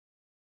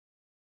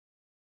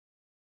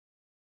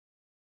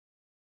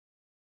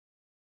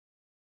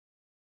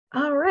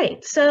All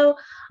right, so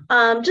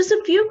just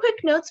a few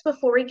quick notes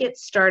before we get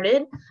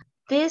started.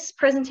 This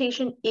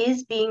presentation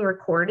is being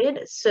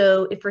recorded,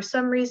 so if for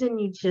some reason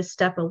you just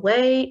step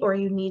away or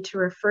you need to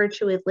refer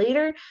to it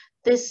later,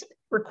 this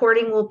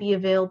recording will be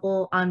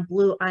available on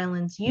Blue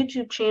Island's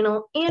YouTube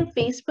channel and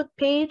Facebook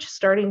page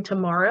starting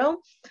tomorrow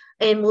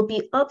and will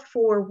be up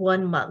for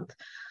 1 month.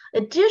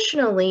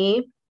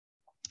 Additionally,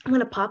 I'm going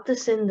to pop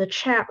this in the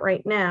chat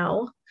right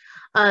now.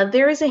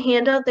 There is a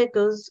handout that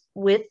goes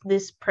with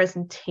this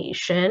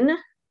presentation.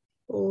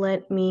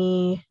 Let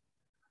me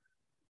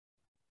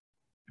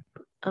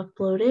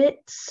upload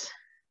it.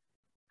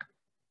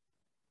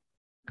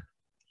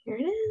 Here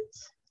it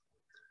is.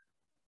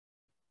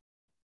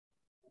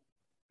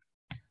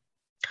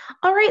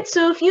 All right,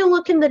 so if you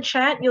look in the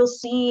chat, you'll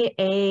see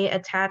a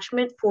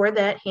attachment for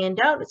that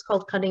handout. It's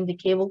called Cutting the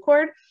Cable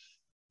Cord.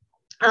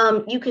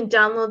 You can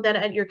download that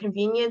at your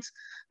convenience,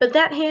 but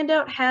that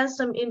handout has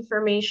some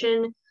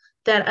information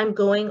that I'm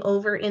going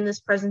over in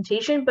this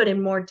presentation, but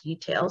in more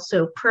detail.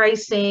 So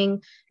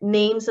pricing,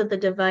 names of the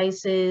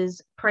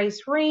devices,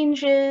 price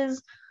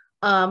ranges,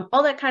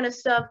 all that kind of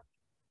stuff.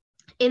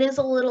 It is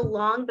a little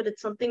long, but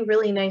it's something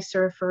really nice to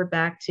refer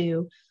back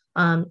to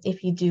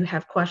if you do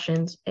have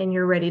questions and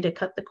you're ready to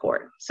cut the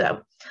cord.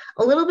 So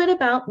a little bit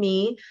about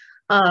me.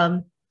 I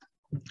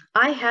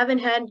haven't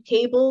had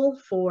cable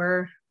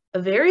for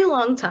a very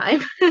long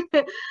time.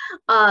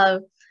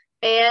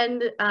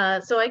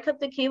 So I cut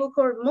the cable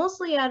cord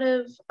mostly out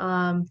of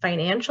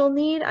financial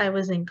need. I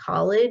was in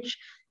college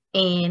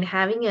and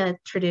having a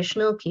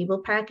traditional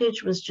cable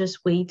package was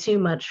just way too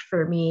much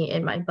for me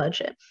in my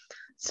budget.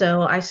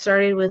 So I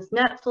started with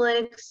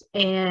Netflix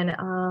and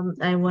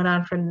I went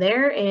on from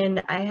there,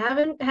 and I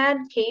haven't had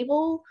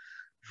cable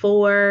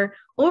for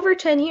over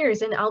 10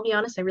 years. And I'll be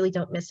honest, I really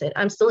don't miss it.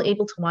 I'm still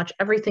able to watch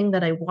everything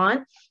that I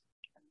want.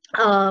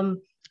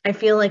 I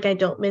feel like I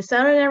don't miss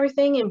out on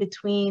everything in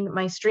between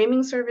my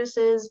streaming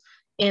services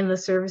and the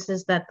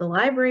services that the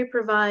library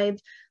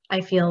provides.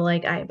 I feel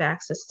like I have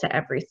access to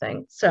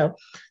everything. So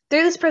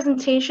through this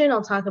presentation,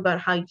 I'll talk about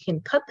how you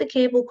can cut the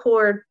cable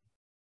cord,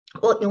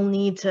 what you'll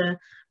need to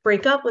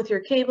break up with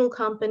your cable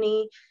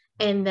company,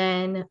 and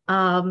then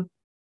kind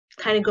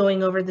of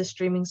going over the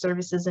streaming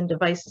services and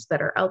devices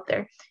that are out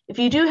there. If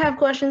you do have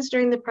questions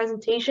during the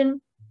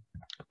presentation,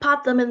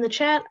 pop them in the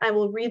chat. I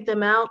will read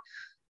them out.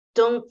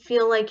 Don't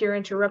feel like you're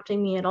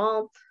interrupting me at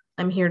all.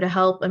 I'm here to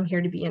help. I'm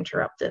here to be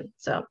interrupted.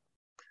 So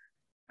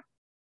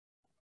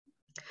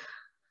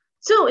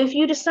if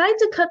you decide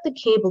to cut the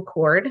cable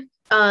cord,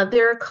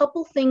 there are a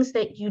couple things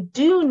that you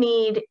do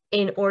need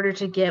in order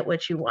to get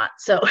what you want.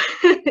 So,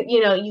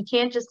 you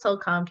can't just tell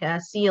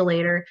Comcast, see you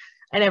later,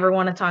 I never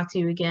want to talk to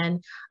you again.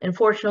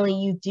 Unfortunately,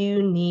 you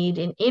do need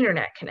an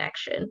internet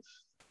connection.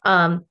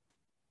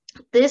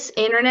 This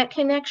internet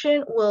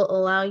connection will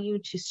allow you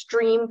to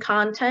stream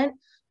content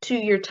to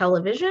your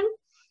television,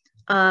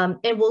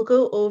 and we'll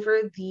go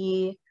over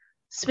the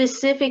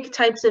specific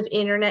types of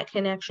internet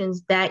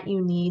connections that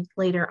you need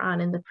later on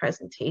in the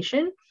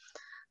presentation.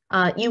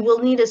 You will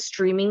need a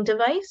streaming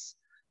device.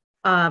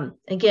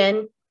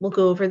 Again, we'll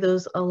go over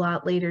those a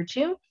lot later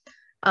too.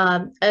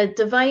 A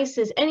device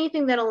is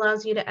anything that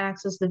allows you to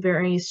access the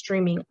various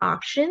streaming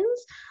options.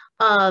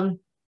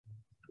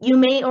 You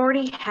may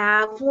already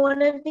have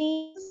one of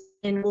these,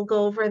 and we'll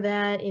go over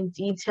that in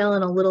detail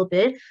in a little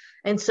bit.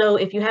 And so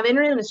if you have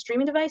internet and a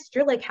streaming device,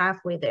 you're like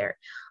halfway there.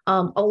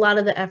 A lot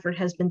of the effort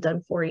has been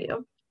done for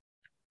you.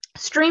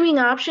 Streaming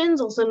options,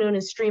 also known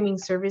as streaming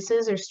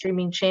services or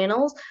streaming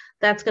channels,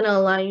 that's going to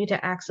allow you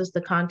to access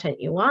the content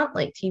you want,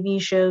 like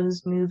TV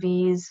shows,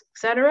 movies,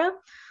 etc.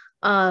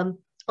 A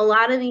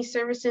lot of these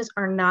services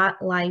are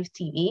not live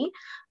TV,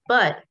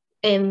 but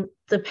in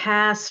the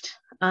past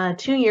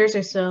 2 years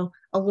or so,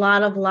 a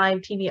lot of live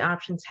TV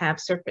options have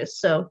surfaced.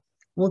 So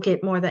we'll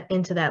get more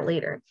into that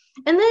later.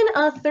 And then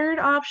a third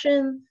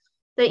option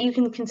that you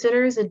can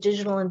consider is a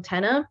digital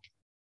antenna.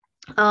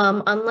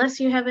 Unless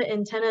you have an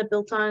antenna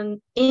built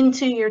on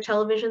into your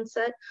television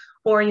set,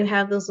 or you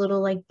have those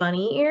little like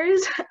bunny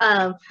ears,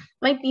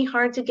 might be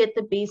hard to get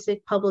the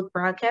basic public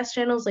broadcast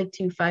channels like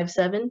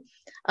 257.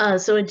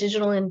 So a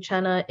digital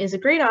antenna is a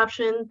great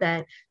option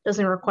that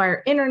doesn't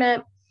require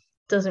internet,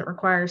 doesn't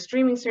require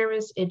streaming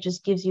service. It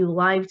just gives you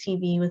live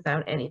TV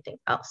without anything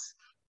else.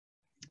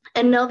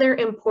 Another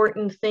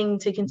important thing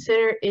to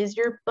consider is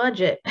your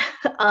budget.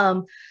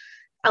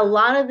 A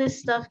lot of this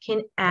stuff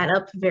can add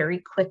up very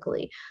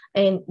quickly.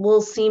 And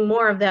we'll see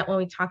more of that when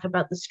we talk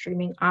about the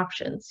streaming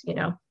options.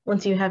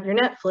 Once you have your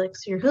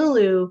Netflix, your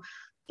Hulu,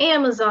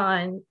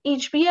 Amazon,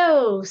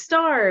 HBO,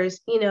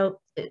 Stars,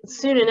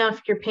 soon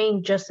enough, you're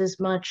paying just as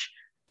much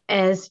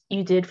as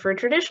you did for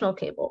traditional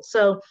cable.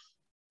 So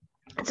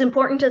it's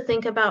important to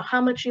think about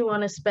how much you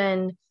want to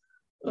spend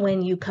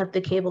when you cut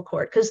the cable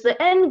cord, because the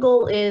end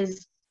goal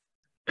is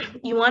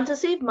you want to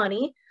save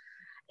money,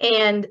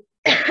 and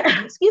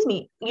excuse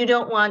me, you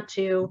don't want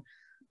to,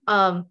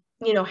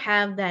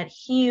 have that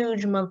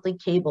huge monthly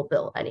cable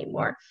bill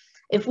anymore.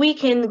 If we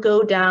can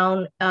go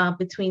down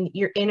between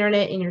your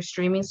internet and your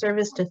streaming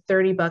service to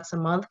 $30 a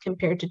month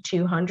compared to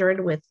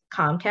 $200 with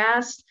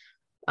Comcast,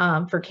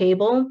 for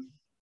cable,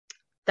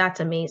 that's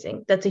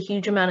amazing. That's a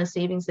huge amount of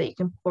savings that you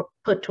can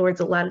put towards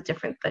a lot of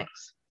different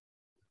things.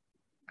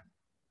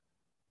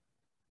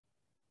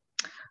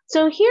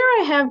 So here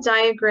I have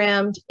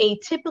diagrammed a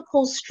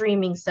typical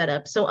streaming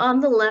setup. So on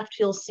the left,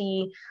 you'll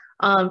see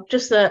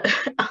just an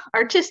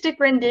artistic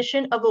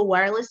rendition of a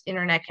wireless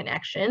internet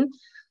connection.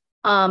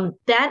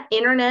 That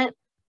internet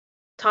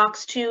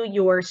talks to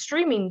your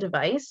streaming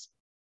device,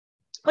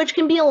 which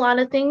can be a lot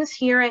of things.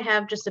 Here I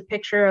have just a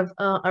picture of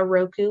a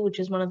Roku, which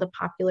is one of the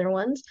popular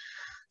ones.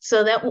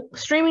 So that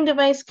streaming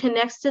device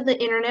connects to the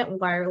internet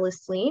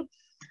wirelessly,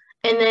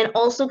 and then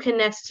also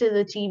connects to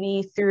the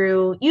TV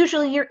through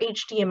usually your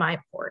HDMI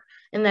port,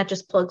 and that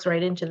just plugs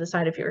right into the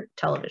side of your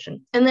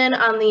television. And then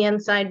on the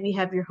inside, we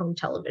have your home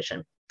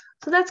television.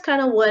 So that's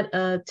kind of what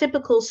a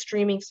typical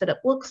streaming setup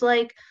looks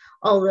like,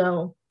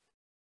 although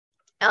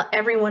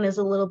everyone is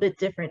a little bit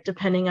different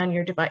depending on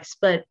your device.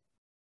 But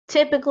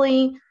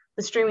typically,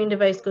 the streaming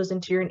device goes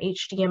into your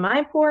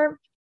HDMI port.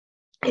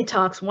 It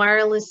talks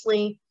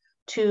wirelessly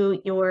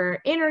to your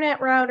internet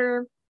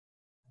router,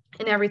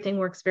 and everything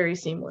works very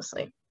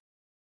seamlessly.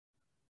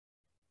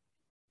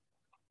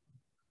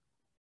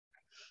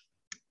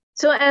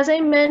 So as I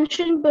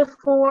mentioned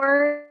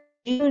before,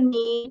 you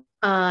need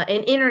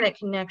an internet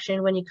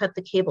connection when you cut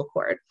the cable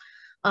cord.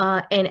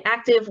 An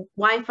active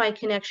Wi-Fi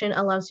connection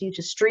allows you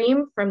to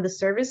stream from the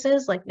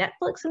services like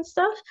Netflix and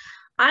stuff.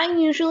 I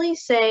usually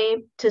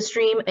say to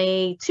stream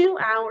a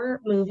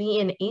 2-hour movie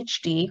in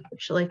HD,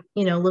 which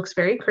looks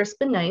very crisp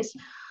and nice.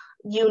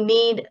 You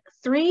need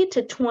 3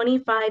 to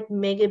 25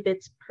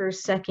 megabits per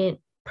second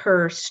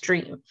per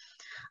stream.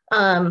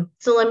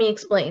 So let me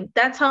explain.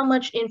 That's how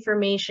much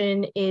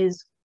information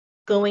is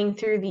going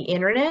through the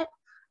internet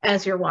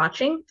as you're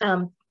watching,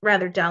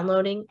 rather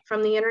downloading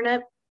from the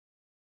internet,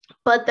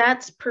 but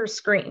that's per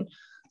screen.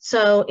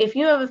 So if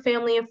you have a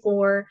family of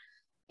 4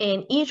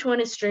 and each one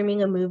is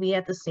streaming a movie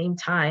at the same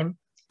time,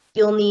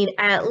 you'll need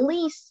at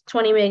least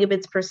 20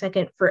 megabits per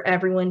second for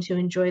everyone to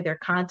enjoy their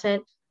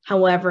content.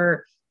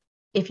 However,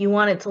 if you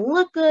want it to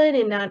look good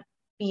and not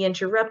be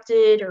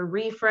interrupted or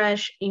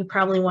refresh, you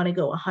probably want to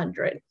go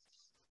 100.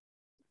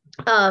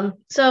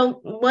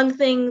 So one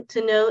thing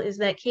to note is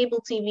that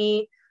cable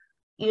TV,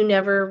 you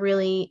never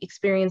really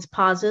experience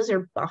pauses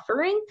or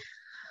buffering.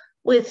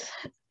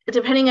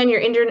 Depending on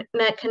your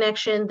internet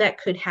connection, that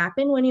could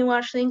happen when you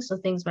watch things. So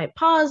things might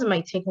pause, it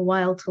might take a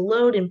while to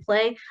load and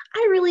play.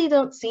 I really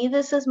don't see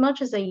this as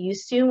much as I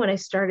used to when I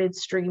started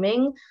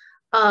streaming.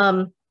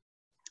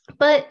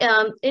 But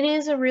it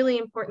is a really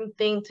important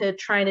thing to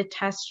try to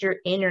test your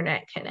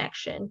internet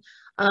connection.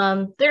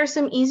 There are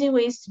some easy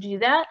ways to do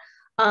that.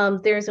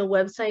 There's a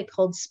website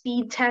called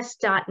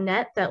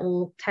speedtest.net that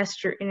will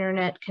test your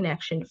internet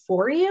connection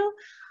for you.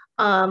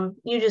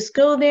 You just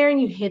go there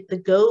and you hit the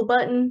go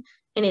button,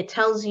 and it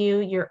tells you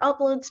your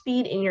upload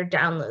speed and your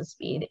download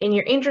speed, and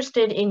you're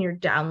interested in your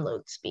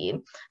download speed.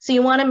 So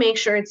you want to make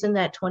sure it's in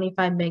that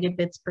 25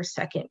 megabits per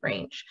second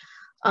range.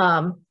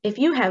 If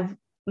you have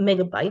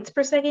megabytes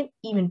per second,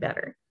 even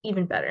better,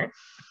 even better.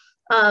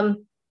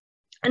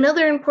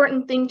 Another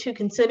important thing to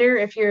consider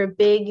if you're a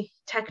big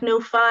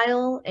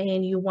technophile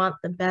and you want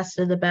the best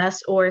of the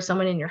best, or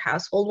someone in your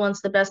household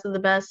wants the best of the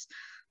best,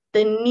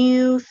 the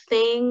new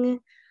thing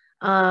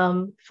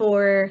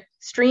for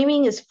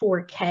streaming is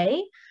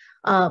 4K.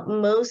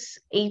 Most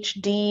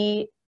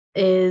HD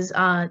is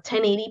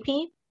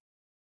 1080p,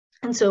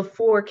 and so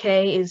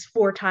 4K is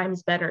 4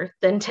 times better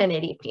than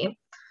 1080p.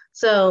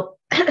 So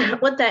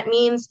what that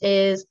means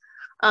is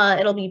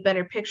it'll be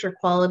better picture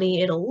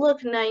quality, it'll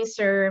look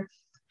nicer.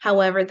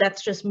 However,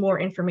 that's just more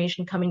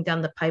information coming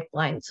down the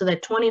pipeline. So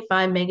that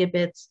 25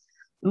 megabits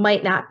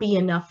might not be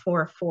enough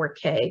for a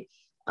 4K.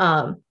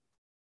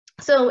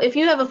 So if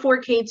you have a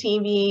 4K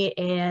TV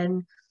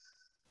and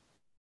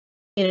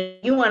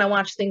you want to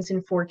watch things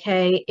in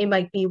 4K, it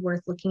might be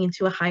worth looking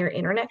into a higher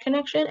internet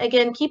connection.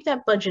 Again, keep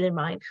that budget in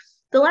mind.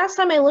 The last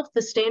time I looked,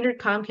 the standard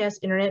Comcast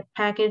internet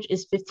package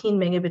is 15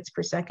 megabits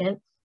per second.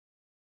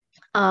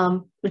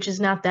 Which is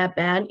not that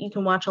bad. You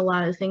can watch a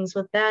lot of things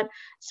with that,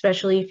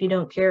 especially if you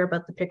don't care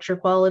about the picture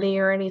quality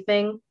or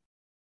anything.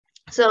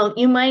 So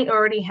you might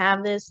already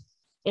have this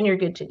and you're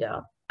good to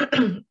go.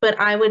 But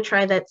I would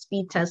try that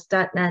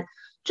speedtest.net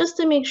just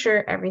to make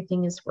sure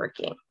everything is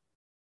working.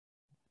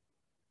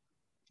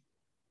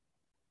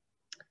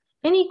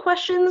 Any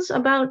questions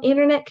about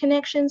internet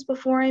connections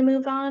before I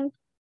move on?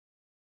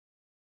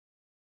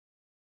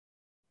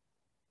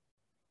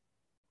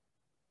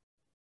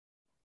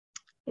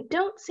 I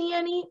don't see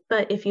any,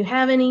 but if you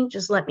have any,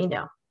 just let me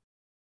know.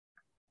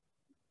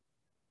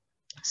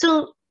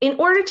 So in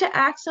order to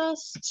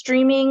access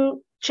streaming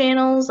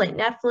channels like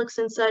Netflix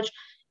and such,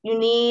 you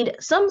need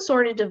some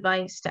sort of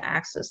device to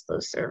access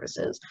those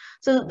services.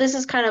 So this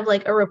is kind of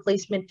like a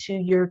replacement to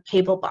your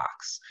cable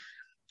box.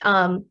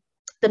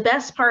 The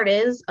best part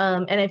is,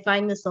 and I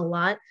find this a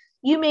lot,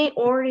 you may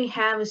already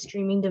have a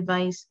streaming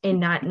device and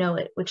not know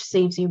it, which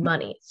saves you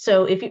money.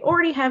 So if you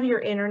already have your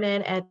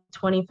internet at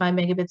 25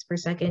 megabits per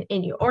second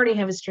and you already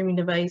have a streaming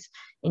device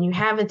and you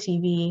have a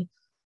TV,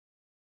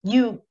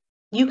 you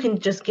you can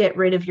just get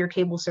rid of your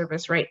cable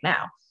service right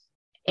now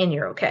and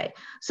you're okay.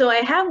 So I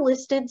have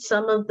listed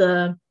some of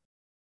the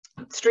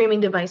streaming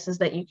devices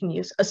that you can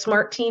use. A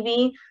smart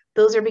TV,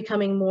 those are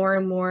becoming more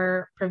and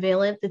more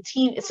prevalent. The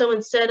TV, so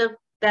instead of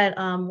that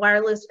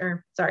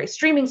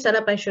streaming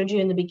setup I showed you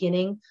in the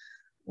beginning,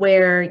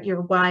 where your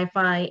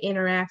Wi-Fi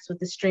interacts with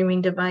the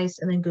streaming device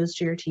and then goes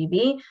to your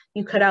TV,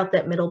 you cut out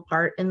that middle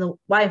part and the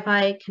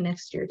Wi-Fi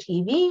connects to your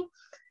TV.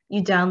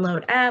 You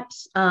download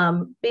apps,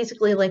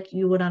 basically like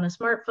you would on a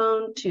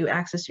smartphone to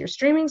access your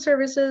streaming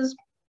services,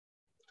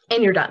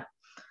 and you're done.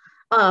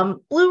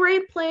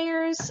 Blu-ray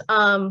players,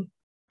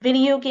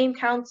 video game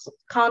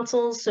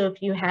consoles. So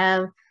if you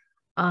have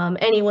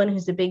anyone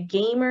who's a big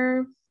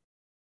gamer,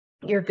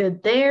 you're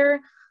good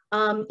there.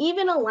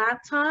 Even a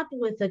laptop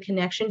with a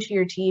connection to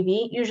your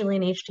TV, usually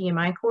an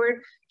HDMI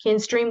cord, can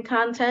stream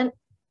content.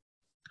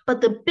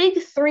 But the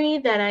big three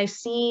that I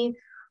see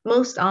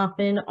most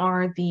often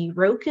are the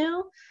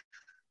Roku,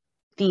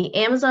 the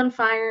Amazon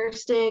Fire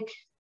Stick,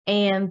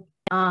 and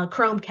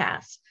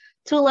Chromecast.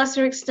 To a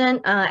lesser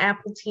extent,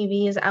 Apple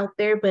TV is out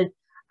there, but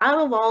out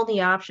of all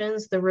the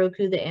options, the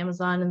Roku, the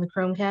Amazon, and the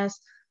Chromecast,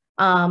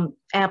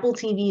 Apple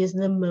TV is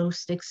the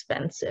most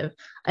expensive.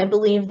 I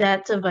believe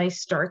that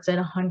device starts at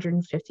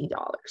 $150.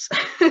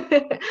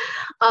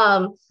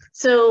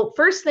 So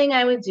first thing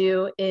I would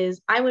do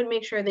is I would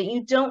make sure that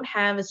you don't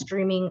have a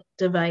streaming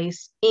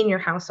device in your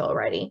house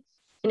already.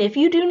 And if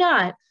you do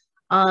not,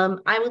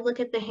 I would look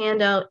at the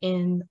handout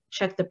and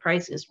check the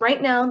prices.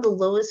 Right now, the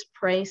lowest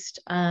priced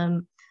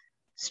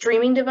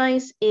streaming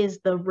device is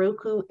the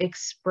Roku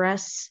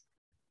Express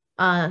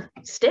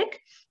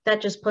stick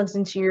that just plugs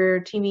into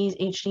your TV's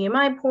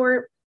HDMI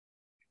port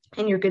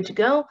and you're good to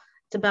go.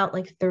 It's about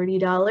like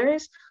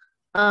 $30.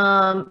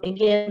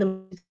 Again, the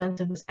most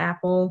expensive is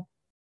Apple.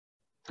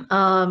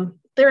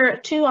 There are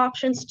two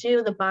options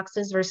too, the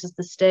boxes versus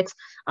the sticks.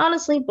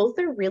 Honestly, both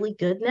are really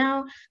good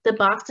now. The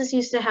boxes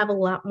used to have a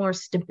lot more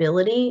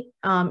stability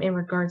in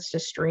regards to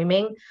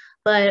streaming,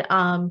 but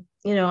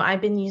you know, I've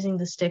been using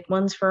the stick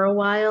ones for a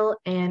while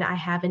and I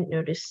haven't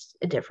noticed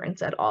a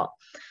difference at all.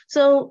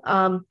 So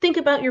think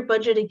about your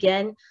budget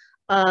again.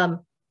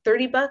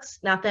 30 bucks,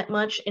 not that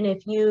much. And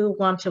if you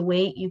want to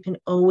wait, you can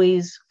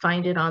always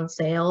find it on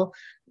sale,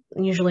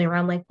 usually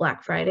around like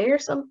Black Friday or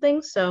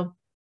something. So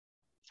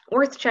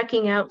worth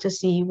checking out to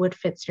see what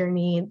fits your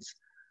needs.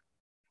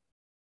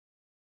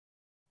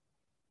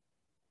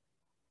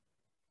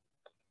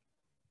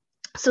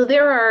 So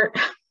there are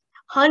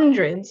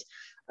hundreds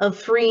of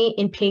free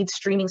and paid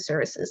streaming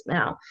services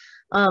now.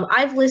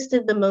 I've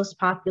listed the most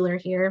popular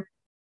here.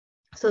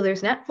 So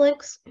there's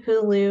Netflix,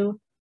 Hulu,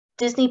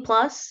 Disney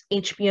Plus,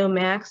 HBO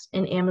Max,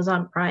 and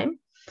Amazon Prime.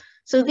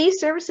 So these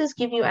services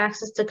give you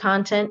access to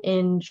content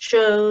in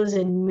shows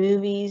and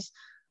movies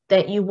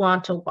that you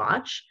want to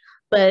watch.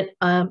 But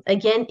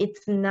again,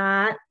 it's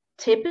not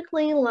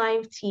typically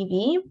live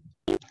TV.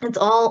 It's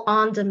all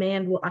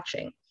on-demand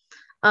watching.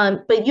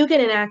 But you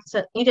get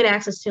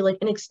access to like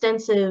an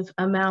extensive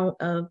amount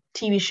of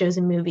TV shows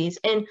and movies.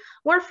 And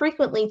more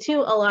frequently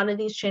too, a lot of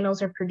these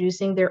channels are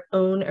producing their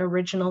own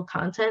original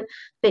content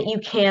that you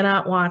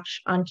cannot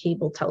watch on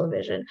cable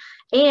television.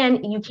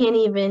 And you can't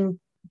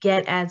even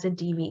get as a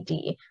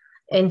DVD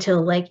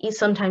until like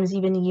sometimes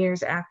even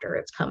years after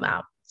it's come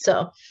out.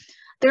 So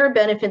there are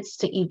benefits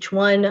to each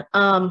one.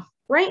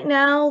 Right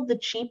now, the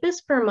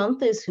cheapest per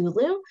month is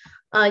Hulu.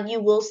 You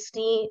will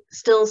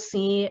still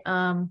see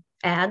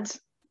ads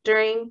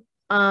during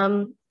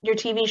your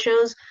TV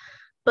shows,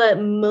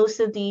 but most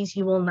of these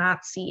you will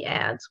not see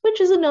ads,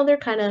 which is another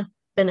kind of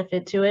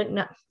benefit to it.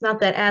 Not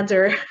that ads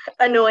are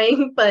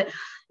annoying, but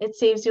it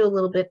saves you a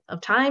little bit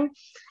of time.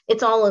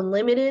 It's all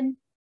unlimited.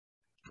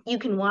 You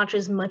can watch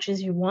as much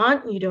as you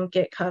want. You don't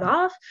get cut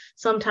off.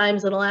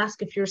 Sometimes it'll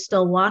ask if you're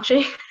still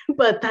watching,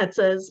 but that's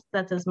as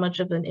much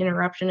of an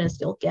interruption as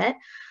you'll get.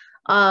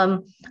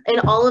 And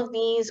all of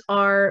these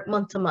are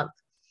month to month.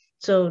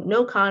 So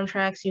no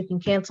contracts, you can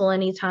cancel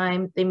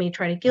anytime. They may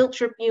try to guilt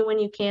trip you when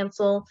you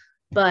cancel,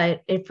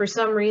 but if for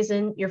some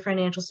reason your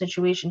financial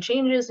situation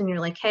changes and you're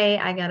like, hey,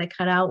 I got to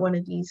cut out one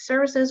of these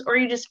services, or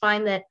you just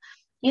find that,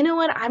 you know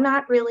what, I'm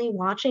not really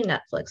watching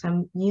Netflix.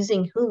 I'm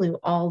using Hulu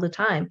all the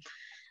time.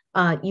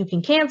 You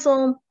can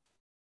cancel,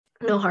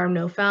 no harm,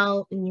 no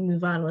foul, and you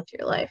move on with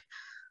your life.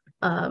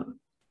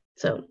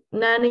 So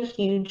not a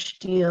huge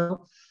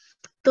deal.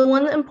 The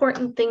one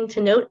important thing to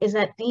note is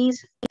that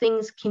these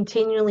things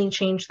continually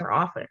change their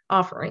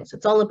offerings.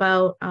 It's all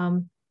about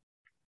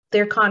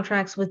their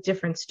contracts with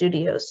different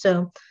studios.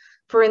 So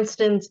for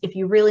instance, if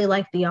you really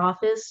like The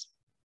Office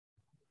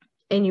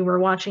and you were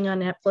watching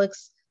on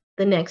Netflix,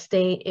 the next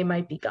day it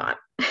might be gone.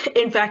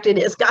 In fact, it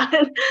is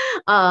gone.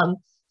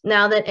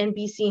 Now that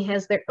NBC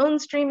has their own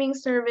streaming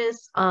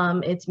service,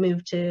 it's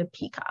moved to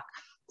Peacock.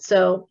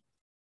 So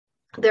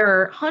there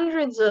are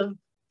hundreds of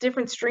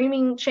different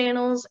streaming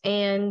channels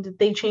and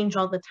they change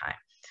all the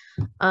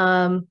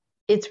time.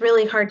 It's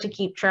really hard to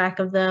keep track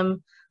of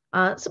them,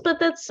 but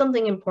that's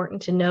something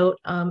important to note.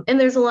 And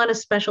there's a lot of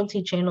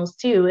specialty channels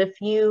too. If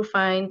you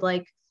find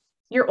like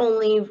you're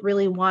only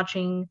really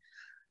watching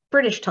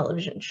British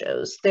television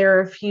shows. There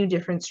are a few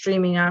different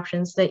streaming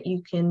options that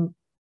you can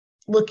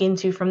look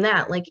into from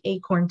that, like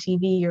Acorn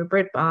TV or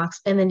BritBox,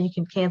 and then you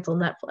can cancel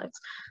Netflix.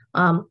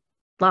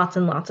 Lots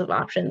and lots of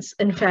options.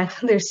 In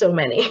fact, there's so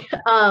many.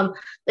 The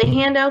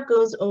handout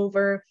goes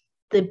over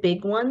the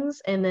big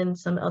ones and then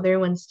some other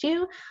ones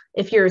too.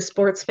 If you're a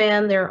sports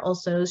fan, there are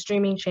also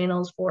streaming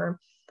channels for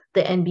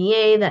the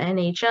NBA, the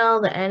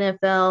NHL, the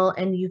NFL,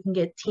 and you can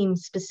get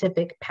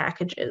team-specific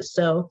packages.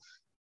 So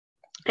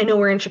I know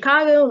we're in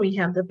Chicago, we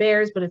have the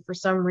Bears, but if for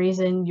some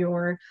reason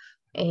you're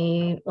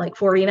a like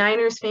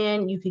 49ers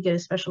fan, you could get a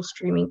special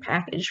streaming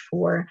package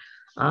for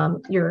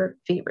your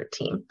favorite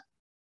team.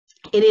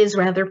 It is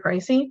rather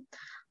pricey,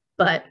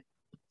 but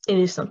it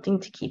is something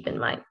to keep in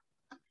mind.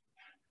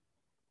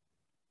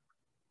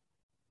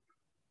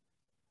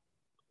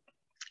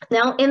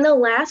 Now, in the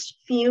last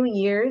few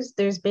years,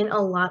 there's been a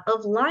lot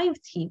of live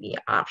TV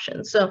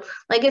options. So,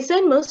 like I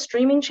said, most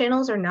streaming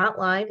channels are not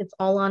live. It's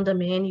all on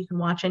demand. You can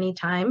watch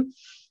anytime.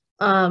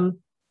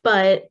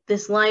 But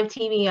this live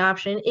TV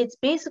option, it's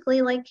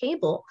basically like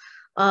cable.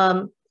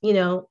 You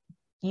know,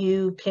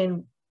 you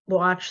can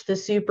watch the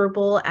Super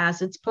Bowl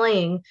as it's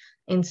playing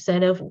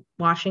instead of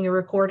watching a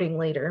recording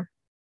later.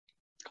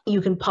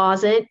 You can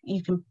pause it.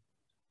 You can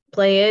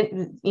play it,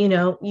 you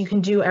know, you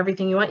can do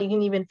everything you want. You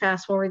can even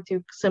fast forward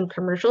through some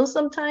commercials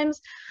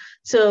sometimes.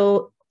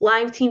 So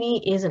live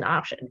TV is an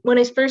option. When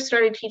I first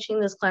started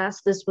teaching this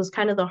class, this was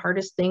kind of the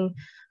hardest thing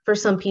for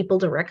some people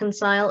to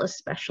reconcile,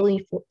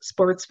 especially for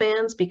sports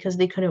fans, because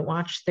they couldn't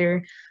watch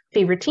their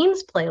favorite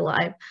teams play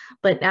live.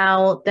 But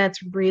now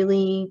that's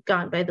really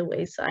gone by the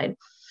wayside.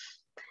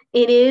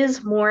 It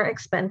is more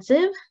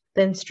expensive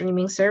than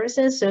streaming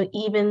services. So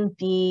even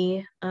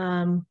the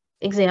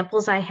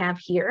examples I have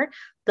here,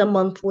 the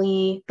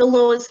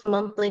lowest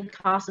monthly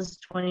cost is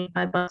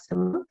 $25 a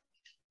month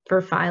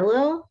for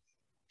Philo.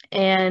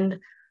 And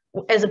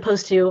as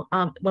opposed to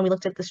when we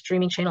looked at the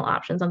streaming channel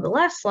options on the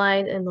last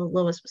slide, and the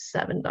lowest was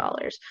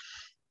 $7.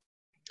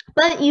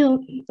 But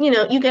you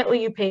get what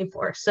you pay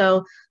for.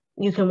 So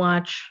you can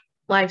watch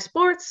live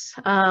sports,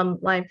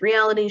 live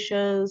reality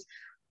shows,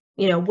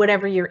 you know,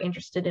 whatever you're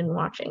interested in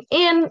watching.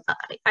 And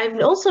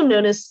I've also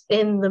noticed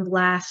in the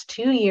last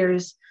 2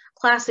 years,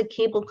 classic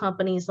cable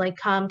companies like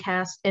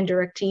Comcast and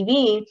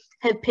DirecTV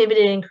have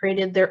pivoted and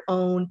created their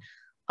own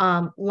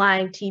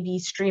live TV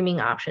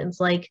streaming options.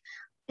 Like,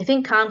 I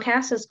think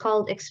Comcast is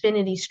called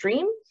Xfinity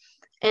Stream,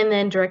 and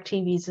then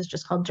DirecTV's is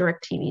just called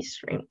DirecTV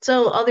Stream.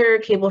 So other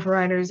cable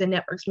providers and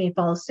networks may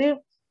follow suit.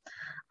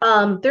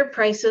 Their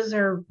prices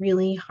are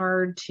really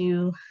hard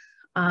to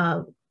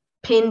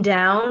pin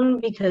down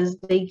because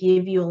they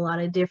give you a lot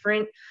of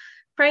different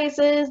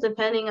prices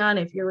depending on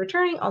if you're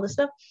returning, all this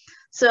stuff.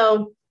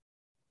 So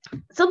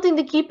something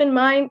to keep in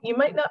mind, you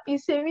might not be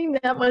saving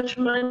that much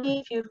money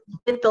if you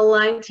get the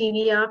live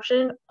TV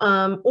option,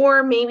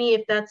 or maybe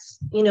if that's,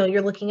 you know,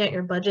 you're looking at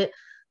your budget,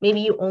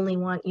 maybe you only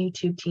want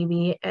YouTube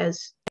TV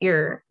as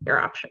your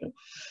option.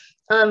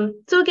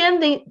 So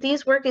again,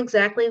 these work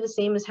exactly the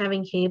same as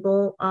having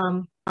cable.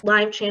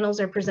 Live channels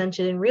are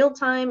presented in real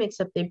time,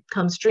 except they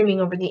come streaming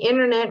over the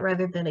internet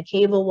rather than a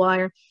cable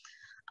wire.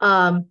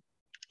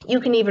 You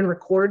can even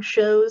record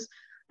shows.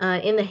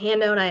 In the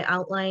handout, I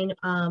outline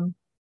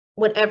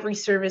what every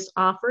service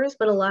offers,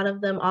 but a lot of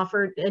them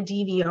offer a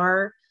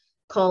DVR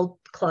called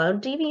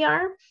Cloud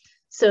DVR.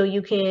 So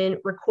you can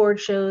record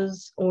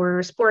shows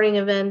or sporting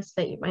events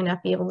that you might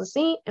not be able to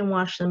see and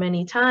watch them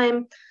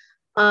anytime.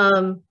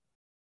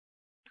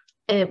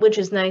 Which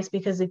is nice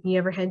because if you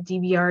ever had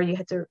DVR, you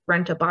had to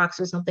rent a box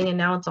or something, and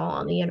now it's all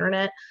on the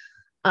internet.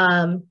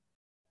 And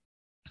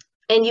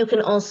you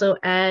can also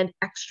add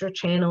extra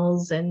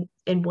channels and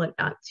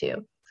whatnot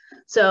too.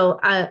 So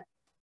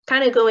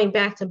kind of going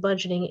back to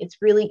budgeting, it's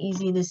really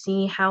easy to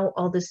see how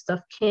all this stuff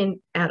can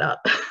add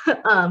up.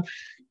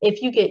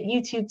 If you get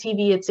YouTube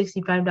TV at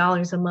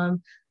 $65 a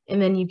month,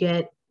 and then you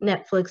get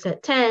Netflix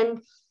at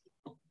 $10,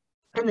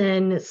 and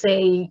then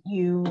say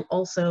you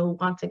also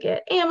want to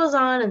get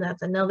Amazon, and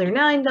that's another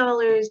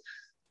 $9,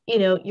 you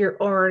know, you're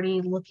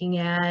already looking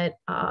at,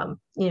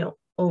 you know,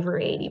 over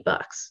 $80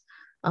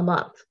 a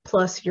month,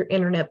 plus your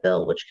internet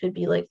bill, which could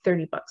be like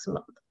 $30 a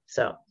month.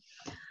 So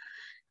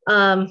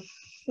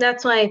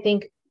that's why I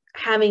think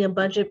having a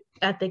budget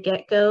at the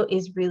get-go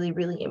is really,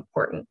 really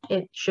important.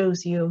 It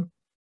shows you,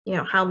 you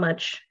know, how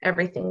much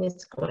everything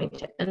is going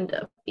to end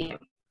up being.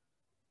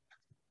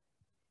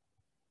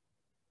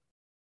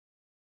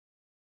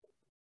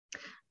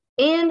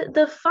 And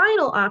the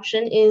final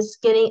option is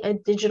getting a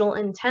digital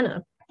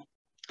antenna.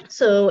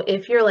 So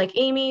if you're like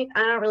Amy,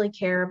 I don't really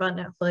care about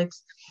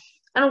Netflix.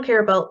 I don't care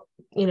about,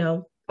 you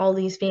know, all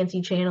these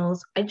fancy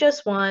channels. I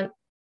just want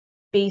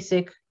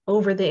basic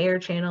over-the-air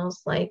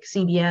channels like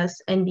CBS,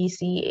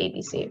 NBC,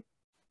 ABC.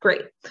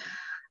 Great.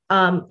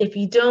 If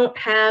you don't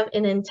have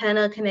an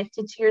antenna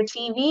connected to your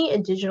TV, a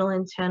digital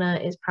antenna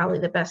is probably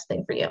the best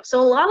thing for you. So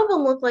a lot of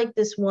them look like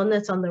this one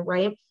that's on the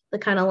right, the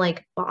kind of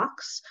like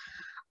box.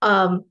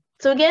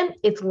 So again,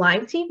 it's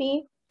live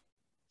TV,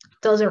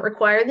 doesn't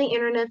require the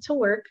internet to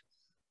work.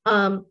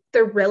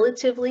 They're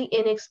relatively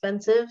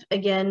inexpensive.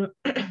 Again,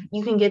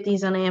 you can get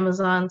these on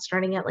Amazon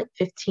starting at like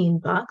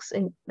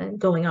 $15 and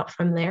going up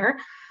from there.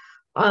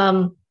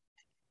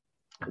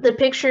 The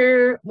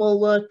picture will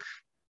look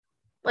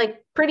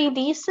like pretty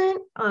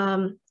decent.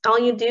 All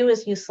you do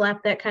is you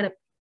slap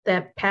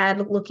that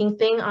pad looking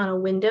thing on a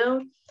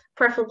window,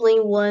 preferably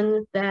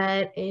one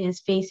that is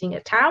facing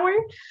a tower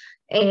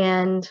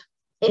and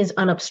is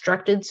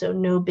unobstructed, so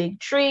no big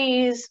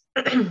trees,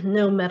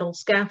 no metal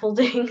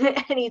scaffolding,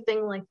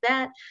 anything like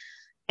that,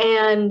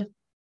 and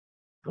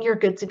you're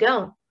good to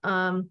go.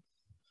 And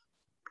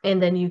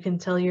then you can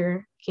tell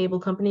your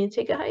cable company to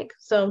take a hike.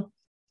 So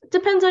it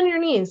depends on your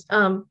needs.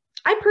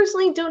 I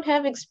personally don't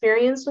have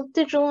experience with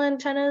digital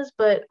antennas,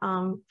 but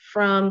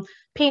from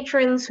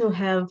patrons who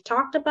have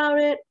talked about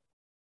it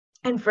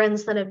and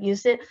friends that have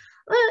used it,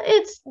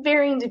 it's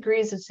varying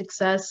degrees of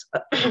success.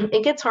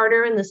 It gets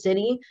harder in the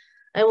city,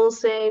 I will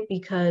say,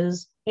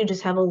 because you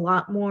just have a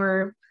lot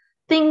more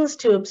things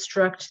to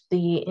obstruct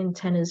the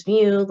antenna's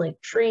view,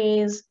 like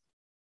trees,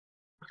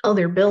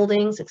 other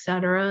buildings,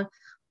 etc.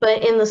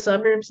 But in the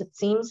suburbs, it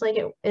seems like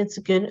it's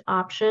a good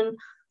option.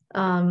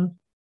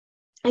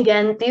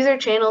 Again, these are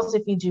channels,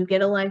 if you do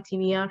get a live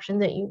TV option,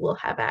 that you will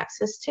have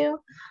access to,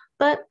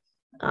 but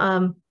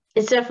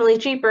it's definitely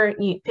cheaper.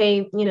 You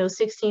pay,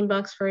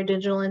 $16 for a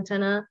digital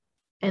antenna,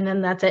 and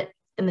then that's it.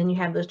 And then you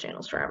have those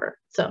channels forever.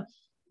 So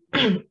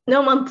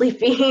no monthly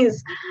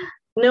fees,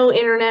 no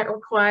internet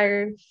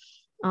required,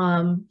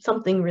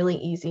 something really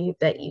easy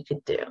that you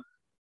could do.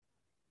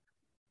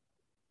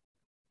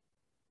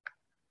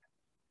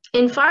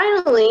 And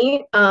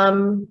finally,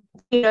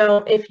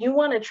 if you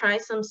want to try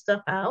some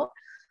stuff out,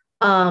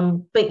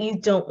 but you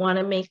don't want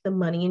to make the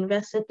money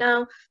invested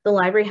now, the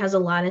library has a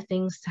lot of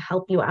things to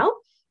help you out.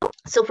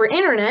 So for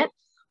internet,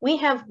 we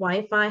have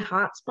Wi-Fi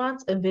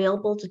hotspots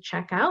available to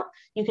check out.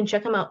 You can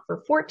check them out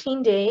for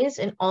 14 days,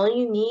 and all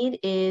you need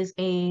is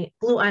a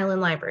Blue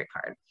Island library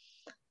card.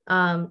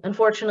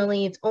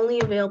 Unfortunately, it's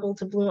only available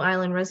to Blue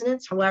Island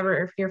residents.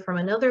 However, if you're from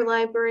another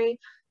library,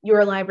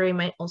 your library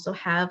might also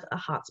have a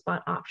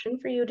hotspot option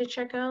for you to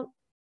check out.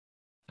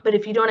 But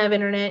if you don't have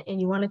internet and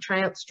you want to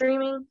try out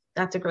streaming,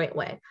 that's a great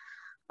way.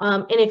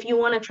 And if you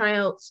want to try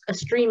out a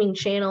streaming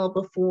channel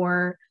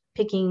before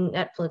picking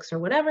Netflix or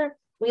whatever,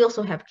 we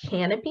also have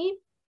Kanopy.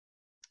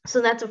 So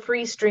that's a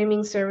free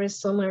streaming service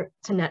similar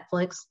to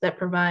Netflix that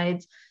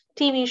provides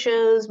TV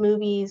shows,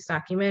 movies,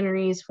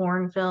 documentaries,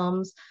 foreign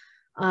films.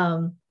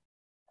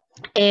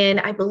 And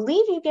I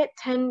believe you get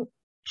 10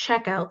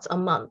 checkouts a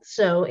month.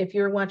 So if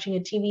you're watching a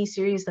TV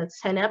series,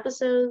 that's 10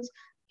 episodes.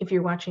 If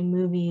you're watching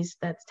movies,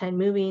 that's 10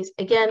 movies.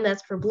 Again,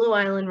 that's for Blue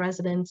Island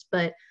residents,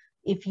 but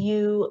if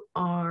you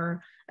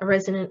are a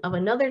resident of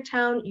another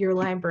town, your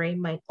library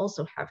might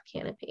also have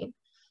Kanopy.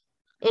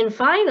 And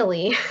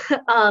finally,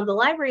 the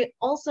library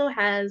also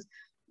has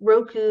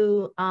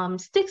Roku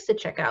sticks to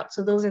check out.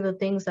 So those are the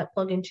things that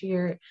plug into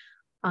your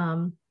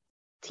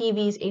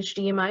TV's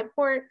HDMI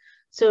port.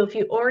 So if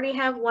you already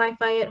have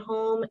Wi-Fi at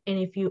home, and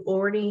if you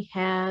already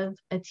have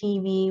a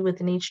TV with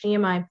an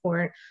HDMI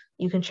port,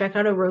 you can check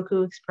out a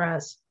Roku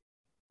Express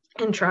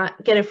and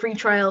get a free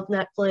trial of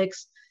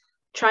Netflix,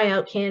 try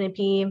out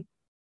Kanopy,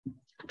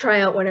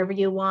 try out whatever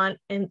you want,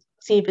 and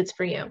see if it's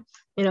for you.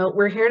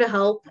 We're here to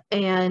help,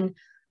 and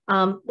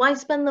why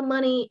spend the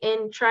money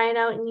and try it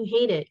out and you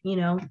hate it?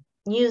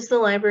 Use the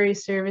library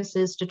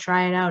services to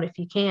try it out if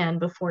you can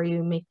before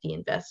you make the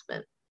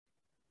investment.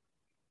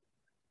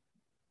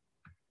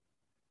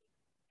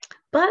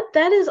 But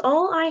that is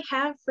all I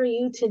have for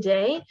you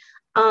today.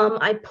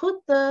 I put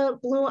the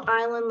Blue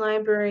Island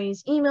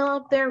Library's email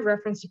up there,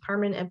 reference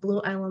department at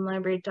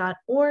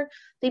blueislandlibrary.org.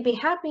 They'd be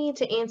happy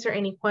to answer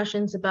any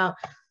questions about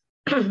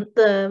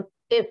the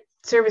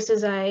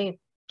services I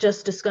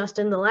just discussed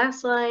in the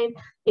last slide.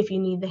 If you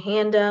need the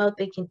handout,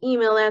 they can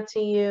email that to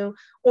you.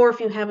 Or if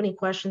you have any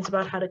questions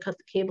about how to cut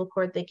the cable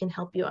cord, they can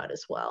help you out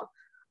as well.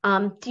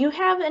 Do you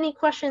have any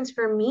questions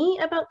for me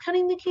about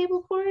cutting the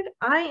cable cord?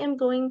 I am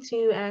going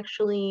to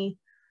actually...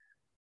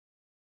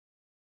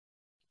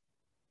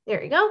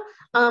 There you go.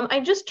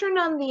 I just turned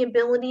on the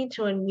ability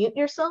to unmute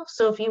yourself.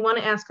 So if you want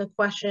to ask a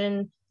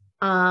question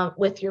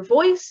with your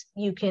voice,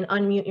 you can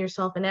unmute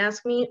yourself and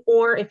ask me,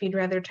 or if you'd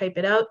rather type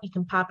it out, you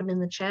can pop it in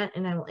the chat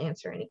and I will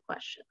answer any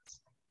questions.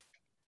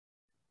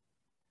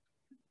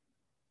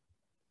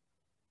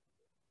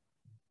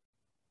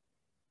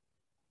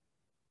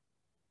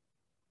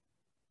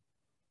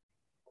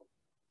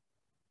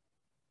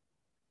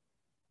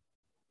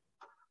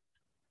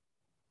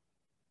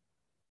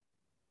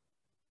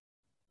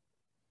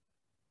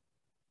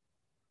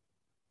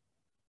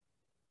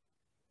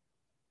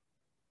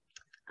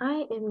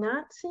 I am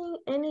not seeing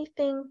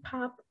anything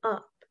pop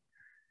up.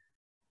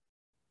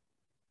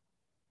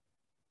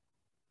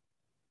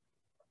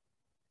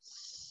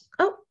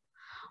 Oh,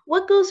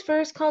 what goes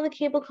first? Call the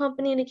cable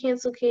company to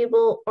cancel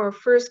cable, or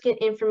first get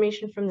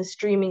information from the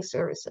streaming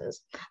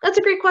services? That's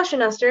a great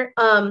question, Esther.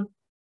 Getting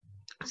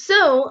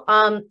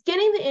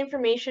the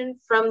information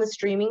from the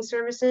streaming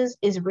services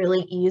is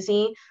really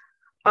easy.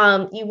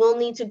 You will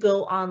need to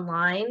go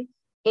online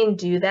and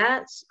do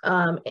that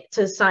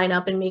to sign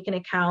up and make an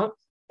account,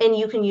 and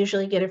you can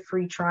usually get a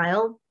free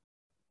trial.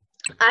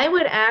 I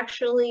would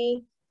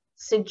actually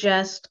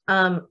suggest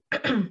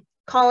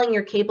calling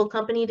your cable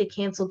company to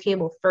cancel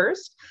cable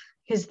first,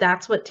 because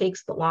that's what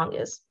takes the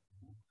longest.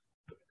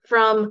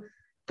 From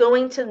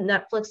going to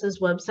Netflix's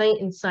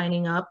website and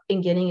signing up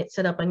and getting it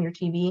set up on your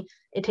TV,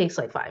 it takes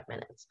like 5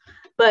 minutes.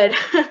 But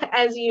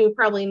as you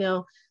probably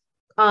know,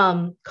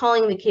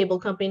 calling the cable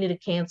company to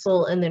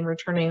cancel and then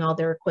returning all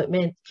their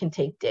equipment can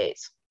take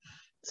days.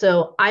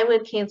 So I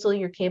would cancel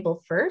your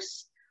cable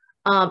first.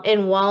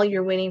 And while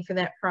you're waiting for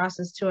that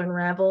process to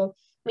unravel,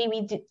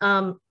 maybe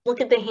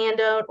look at the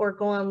handout or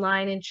go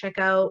online and check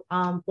out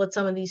what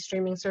some of these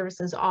streaming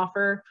services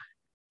offer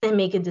and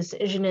make a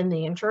decision in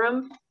the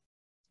interim.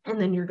 And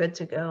then you're good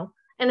to go.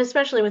 And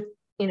especially with,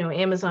 you know,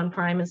 Amazon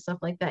Prime and stuff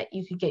like that,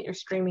 you could get your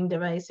streaming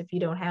device if you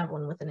don't have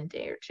one within a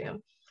day or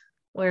two.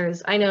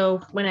 Whereas I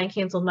know when I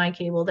canceled my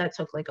cable, that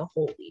took like a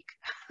whole week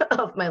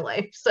of my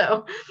life.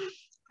 So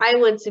I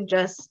would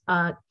suggest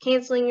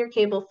canceling your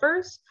cable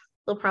first.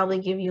 They'll probably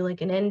give you like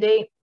an end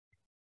date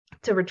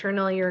to return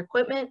all your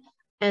equipment,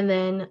 and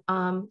then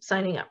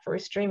signing up for a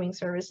streaming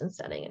service and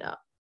setting it up.